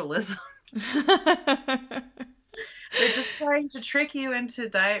capitalism. They're just trying to trick you into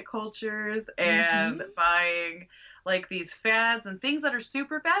diet cultures and buying like these fads and things that are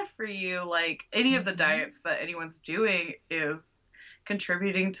super bad for you. Like any of the diets that anyone's doing is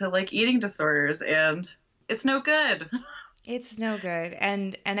contributing to like eating disorders, and it's no good. It's no good.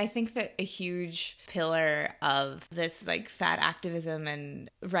 And I think that a huge pillar of this like fat activism and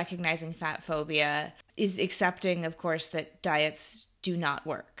recognizing fat phobia is accepting, of course, that diets do not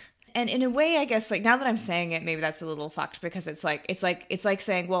work. And in a way, I guess, like now that I'm saying it, maybe that's a little fucked, because it's like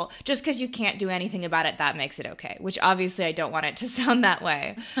saying, well, just because you can't do anything about it, that makes it okay. Which obviously I don't want it to sound that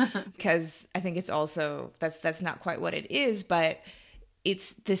way, because I think it's also that's not quite what it is. But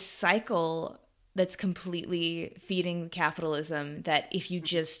it's this cycle that's completely feeding capitalism. That if you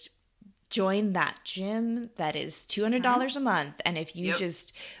just join that gym that is $200 a month, and if you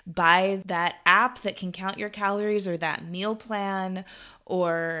just buy that app that can count your calories, or that meal plan,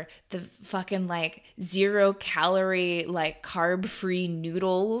 or the fucking like 0 calorie like carb free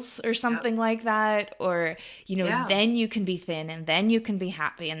noodles or something like that, or you know, then you can be thin and then you can be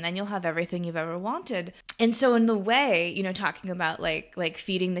happy and then you'll have everything you've ever wanted. And so in the way, you know, talking about like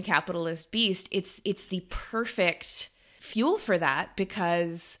feeding the capitalist beast, it's the perfect fuel for that,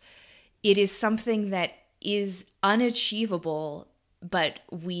 because it is something that is unachievable, but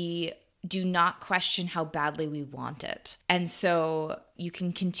we do not question how badly we want it. And so you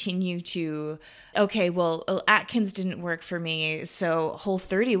can continue to, okay, well, Atkins didn't work for me, so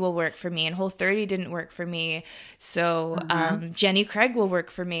Whole30 will work for me, and Whole30 didn't work for me, so Jenny Craig will work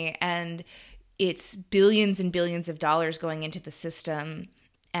for me. And it's billions and billions of dollars going into the system,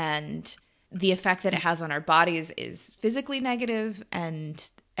 and the effect that it has on our bodies is physically negative, and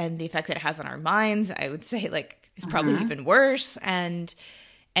the effect that it has on our minds, I would say, like, is probably even worse. And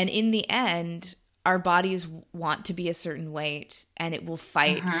in the end, our bodies want to be a certain weight, and it will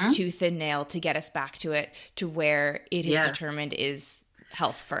fight tooth and nail to get us back to it, to where it is determined is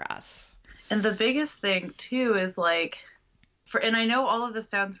health for us. And the biggest thing too is like, and I know all of this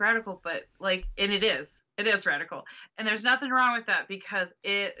sounds radical, but like, and it is radical. And there's nothing wrong with that because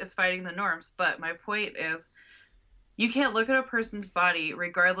it is fighting the norms. But my point is, you can't look at a person's body,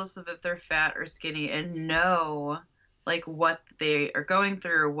 regardless of if they're fat or skinny, and know like what they are going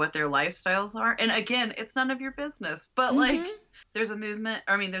through, what their lifestyles are. And again, it's none of your business. But like, there's a movement,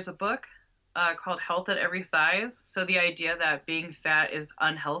 I mean, there's a book called Health at Every Size. So the idea that being fat is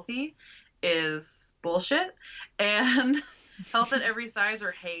unhealthy is bullshit. And Health at Every Size,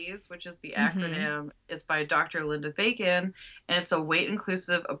 or HAES, which is the acronym, is by Dr. Linda Bacon, and it's a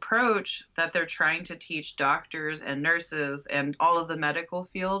weight-inclusive approach that they're trying to teach doctors and nurses and all of the medical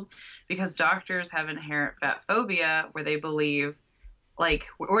field, because doctors have inherent fat phobia where they believe, like,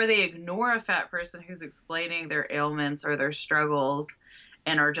 where they ignore a fat person who's explaining their ailments or their struggles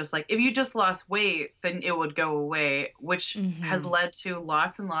and are just like, if you just lost weight, then it would go away, which has led to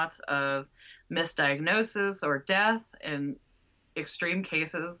lots and lots of misdiagnosis or death and extreme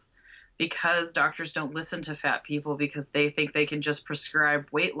cases, because doctors don't listen to fat people because they think they can just prescribe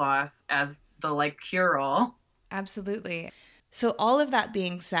weight loss as the like cure-all. Absolutely. So all of that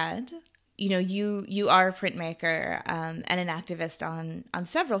being said, you know, you are a printmaker and an activist on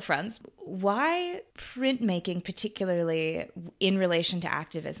several fronts. Why printmaking, particularly in relation to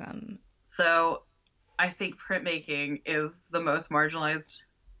activism? So I think printmaking is the most marginalized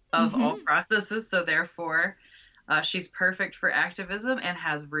of all processes. So therefore, she's perfect for activism and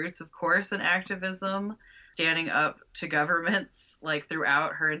has roots, of course, in activism, standing up to governments like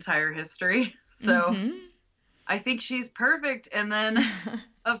throughout her entire history. So I think she's perfect. And then,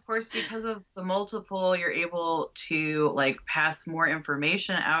 of course, because of the multiple, you're able to like pass more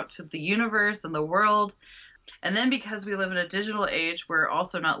information out to the universe and the world. And then because we live in a digital age, we're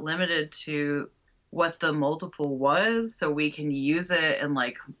also not limited to what the multiple was. So we can use it in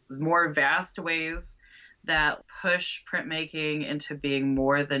like more vast ways that push printmaking into being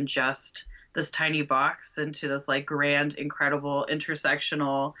more than just this tiny box, into this like grand, incredible,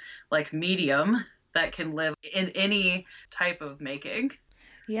 intersectional like medium that can live in any type of making.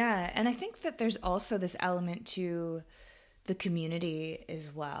 Yeah, and I think that there's also this element to the community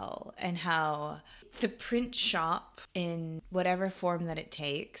as well, and how the print shop, in whatever form that it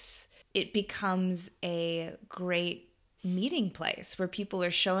takes, it becomes a great meeting place where people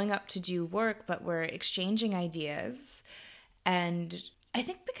are showing up to do work, but we're exchanging ideas. And I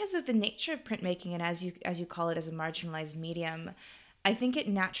think because of the nature of printmaking, and as you call it, as a marginalized medium, I think it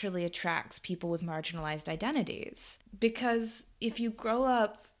naturally attracts people with marginalized identities. Because if you grow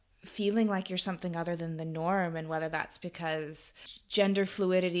up feeling like you're something other than the norm, and whether that's because gender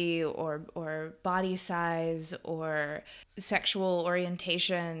fluidity or body size or sexual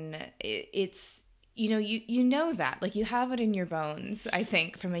orientation, it's, you know that, like, you have it in your bones, I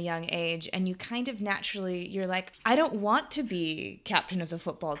think, from a young age, and you kind of naturally, you're like, I don't want to be captain of the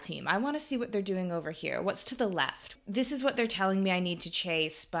football team. I want to see what they're doing over here. What's to the left? This is what they're telling me I need to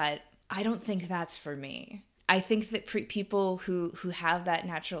chase, but I don't think that's for me. I think that people who have that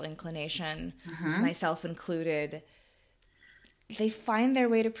natural inclination, myself included, they find their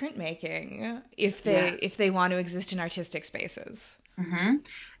way to printmaking if they want to exist in artistic spaces.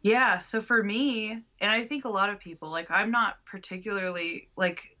 Yeah, so for me, and I think a lot of people, like, I'm not particularly,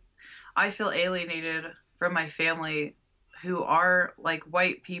 like, I feel alienated from my family, who are like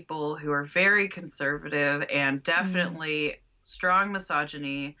white people who are very conservative and definitely strong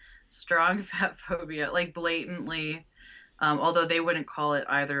misogyny, strong fat phobia, like blatantly, although they wouldn't call it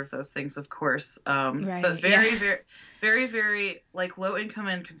either of those things, of course, but very, very like low income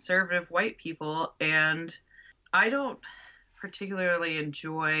and conservative white people. And I don't particularly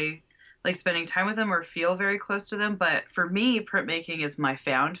enjoy like spending time with them or feel very close to them. But for me, printmaking is my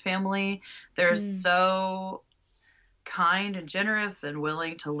found family. They're so kind and generous and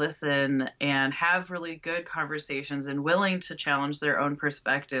willing to listen and have really good conversations and willing to challenge their own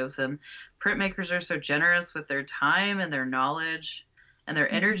perspectives. And printmakers are so generous with their time and their knowledge and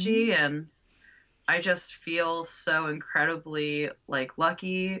their energy. And I just feel so incredibly like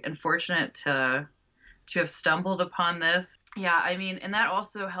lucky and fortunate to have stumbled upon this. Yeah, I mean, and that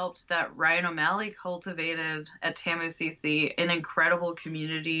also helped that Ryan O'Malley cultivated at Tamu CC an incredible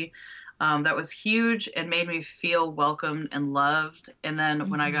community that was huge and made me feel welcomed and loved. And then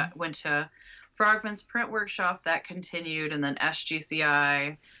when I went to Frogman's print workshop, that continued, and then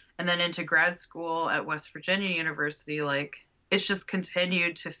SGCI, and then into grad school at West Virginia University, like, it's just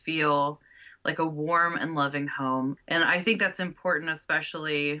continued to feel like a warm and loving home. And I think that's important,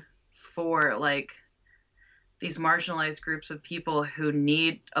 especially for like these marginalized groups of people who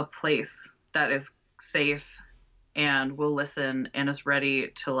need a place that is safe and will listen and is ready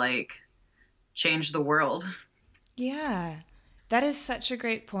to like change the world. Yeah. That is such a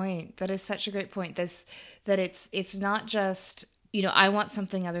great point. That is such a great point. That it's not just, I want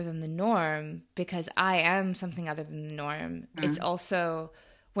something other than the norm because I am something other than the norm. Mm-hmm. It's also,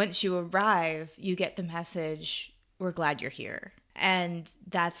 once you arrive, you get the message, we're glad you're here. And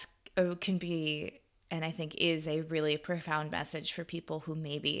that's can be, and I think is, a really profound message for people who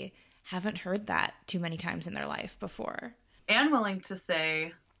maybe haven't heard that too many times in their life before. And willing to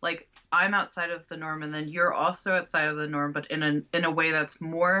say, like, I'm outside of the norm and then you're also outside of the norm, but in a way that's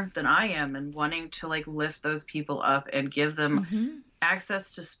more than I am, and wanting to, like, lift those people up and give them mm-hmm.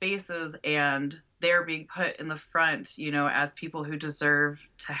 access to spaces, and they're being put in the front, as people who deserve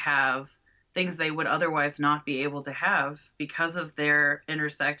to have things they would otherwise not be able to have because of their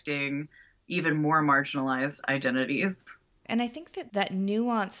intersecting, even more marginalized identities. And I think that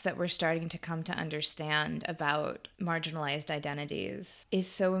nuance that we're starting to come to understand about marginalized identities is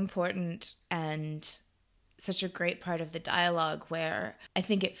so important and such a great part of the dialogue, where I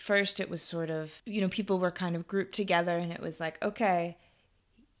think at first it was sort of, people were kind of grouped together and it was like, okay,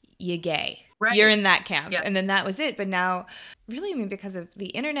 you're gay. Right. You're in that camp. Yeah. And then that was it. But now, really, because of the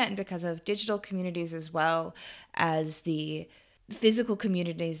internet and because of digital communities as well as the physical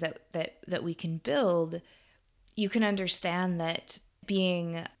communities that we can build, you can understand that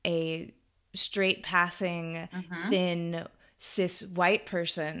being a straight passing, mm-hmm. thin, cis white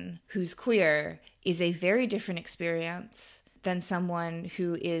person who's queer is a very different experience than someone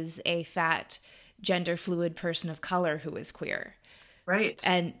who is a fat, gender fluid person of color who is queer. Right.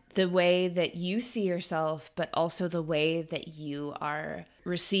 And the way that you see yourself, but also the way that you are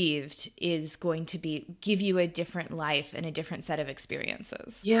received, is going to give you a different life and a different set of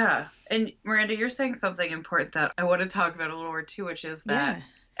experiences. Yeah. And Miranda, you're saying something important that I want to talk about a little more too, which is that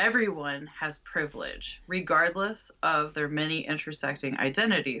everyone has privilege, regardless of their many intersecting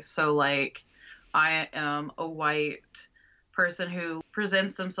identities. So, like, I am a white person who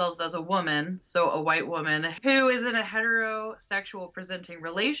presents themselves as a woman, so a white woman who is in a heterosexual presenting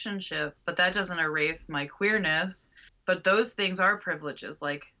relationship, but that doesn't erase my queerness. But those things are privileges.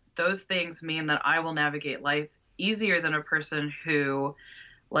 Like, those things mean that I will navigate life easier than a person who,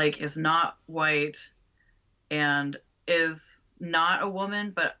 like, is not white and is not a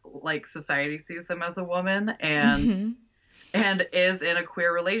woman, but, like, society sees them as a woman, and mm-hmm. and is in a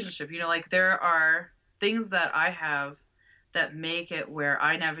queer relationship. Like, there are things that I have that make it where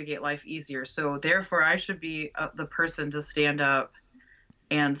I navigate life easier. So therefore I should be the person to stand up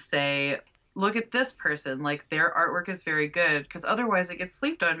and say, look at this person, like, their artwork is very good, because otherwise it gets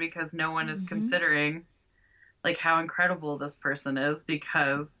slept on because no one is mm-hmm. considering, like, how incredible this person is,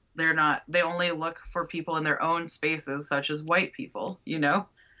 because they only look for people in their own spaces, such as white people,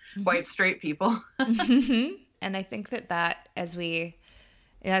 mm-hmm. white straight people. mm-hmm. And I think that see,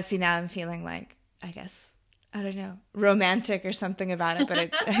 now I'm feeling like, I guess, I don't know, romantic or something about it, but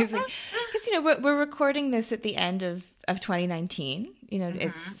it's like, because, we're recording this at the end of 2019,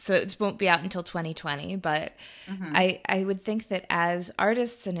 mm-hmm. It won't be out until 2020, but mm-hmm. I would think that as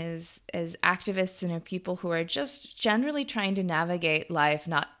artists and as activists and people who are just generally trying to navigate life,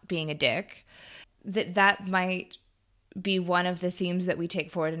 not being a dick, that might be one of the themes that we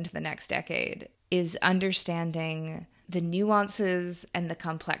take forward into the next decade, is understanding the nuances and the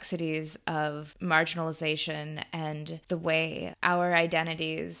complexities of marginalization and the way our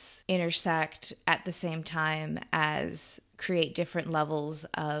identities intersect at the same time as create different levels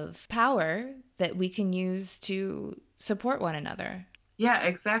of power that we can use to support one another. Yeah,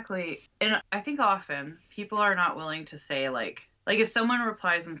 exactly. And I think often people are not willing to say, like if someone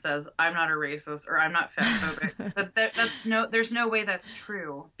replies and says, I'm not a racist or I'm not fatphobic, there's no way that's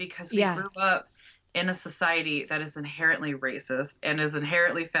true, because we grew up in a society that is inherently racist and is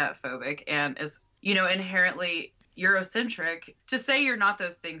inherently fatphobic and is, inherently Eurocentric. To say you're not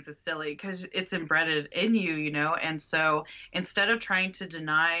those things is silly, because it's embedded in you, And so instead of trying to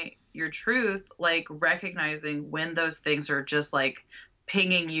deny your truth, like, recognizing when those things are just, like,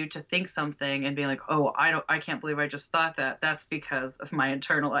 pinging you to think something and being like, oh, I can't believe I just thought that. That's because of my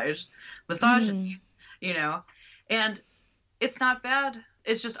internalized misogyny, And it's not bad.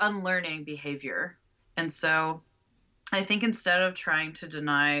 It's just unlearning behavior. And so I think instead of trying to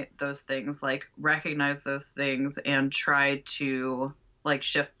deny those things, like, recognize those things and try to, like,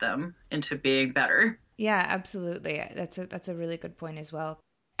 shift them into being better. Yeah, absolutely. That's a really good point as well.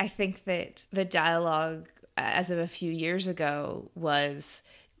 I think that the dialogue as of a few years ago was,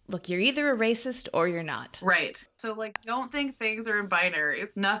 look, you're either a racist or you're not. Right. So, like, don't think things are in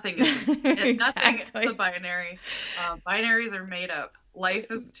binaries. Nothing is. Exactly. Nothing is a binary. Binaries are made up.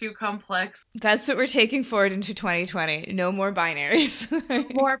 Life is too complex. That's what we're taking forward into 2020. No more binaries. No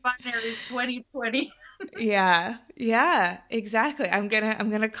more binaries, 2020. Yeah, exactly. I'm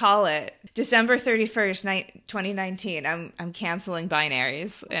gonna call it December 31st, 2019. I'm canceling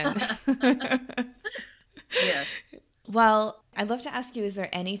binaries. And Yeah. well, I'd love to ask you, is there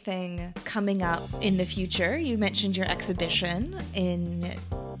anything coming up in the future? You mentioned your exhibition in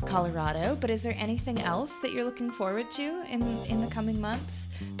Colorado, but is there anything else that you're looking forward to in the coming months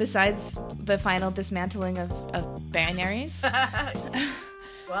besides the final dismantling of binaries?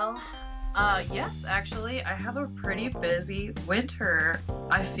 Well, yes, actually, I have a pretty busy winter.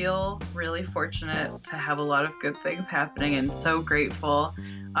 I feel really fortunate to have a lot of good things happening and so grateful.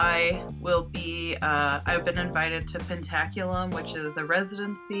 I will be, I've been invited to Pentaculum, which is a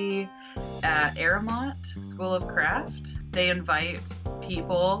residency at Aramont School of Craft. They invite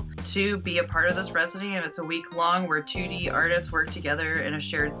people to be a part of this residency, and it's a week long where 2D artists work together in a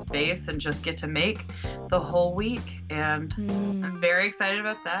shared space and just get to make the whole week. And I'm very excited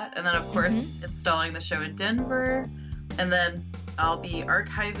about that. And then, of course, installing the show in Denver. And then I'll be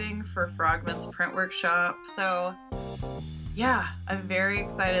archiving for Frogman's print workshop. So yeah, I'm very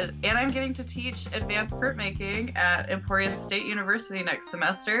excited. And I'm getting to teach advanced printmaking at Emporia State University next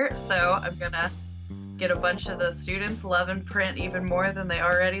semester. So I'm going to get a bunch of the students loving print even more than they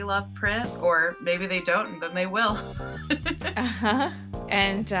already love print, or maybe they don't and then they will.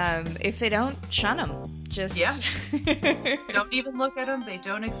 And if they don't, shun them. Just don't even look at them. They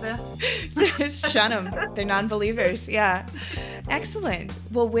don't exist. Just shun them. They're non-believers. Yeah. Excellent.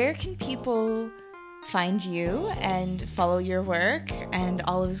 Well, where can people find you and follow your work and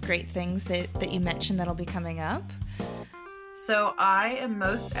all those great things that you mentioned that'll be coming up? So I am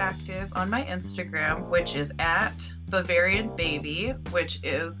most active on my Instagram, which is at Bavarian Baby, which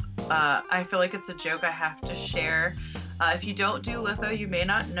is, I feel like it's a joke I have to share. If you don't do litho, you may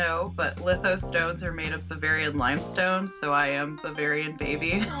not know, but litho stones are made of Bavarian limestone, so I am Bavarian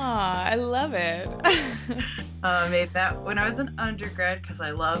Baby. Aw, I love it. Made that when I was an undergrad because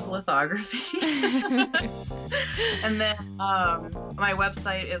I love lithography. And then my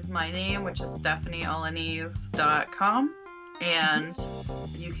website is my name, which is stephaniealanese.com. And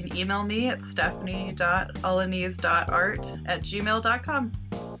you can email me at stephanie.alanese.art@gmail.com.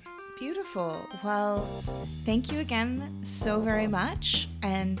 Beautiful. Well, thank you again so very much.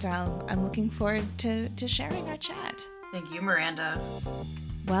 And I'm looking forward to sharing our chat. Thank you, Miranda.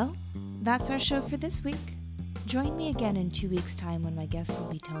 Well, that's our show for this week. Join me again in 2 weeks' time when my guest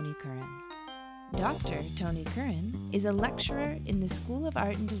will be Tony Curran. Dr. Tony Curran is a lecturer in the School of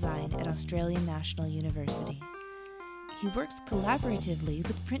Art and Design at Australian National University. He works collaboratively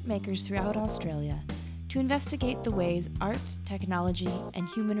with printmakers throughout Australia to investigate the ways art, technology, and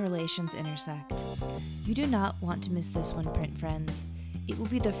human relations intersect. You do not want to miss this one, print friends. It will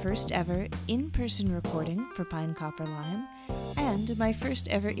be the first ever in-person recording for Pine Copper Lime, and my first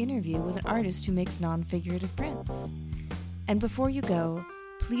ever interview with an artist who makes non-figurative prints. And before you go,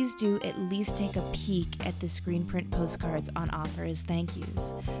 please do at least take a peek at the screen print postcards on offer as thank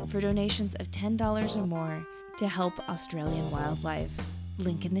yous for donations of $10 or more to help Australian wildlife.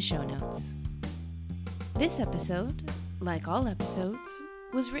 Link in the show notes. This episode, like all episodes,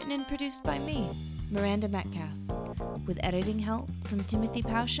 was written and produced by me, Miranda Metcalf, with editing help from Timothy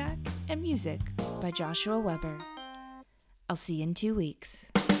Pauschak and music by Joshua Weber. I'll see you in 2 weeks.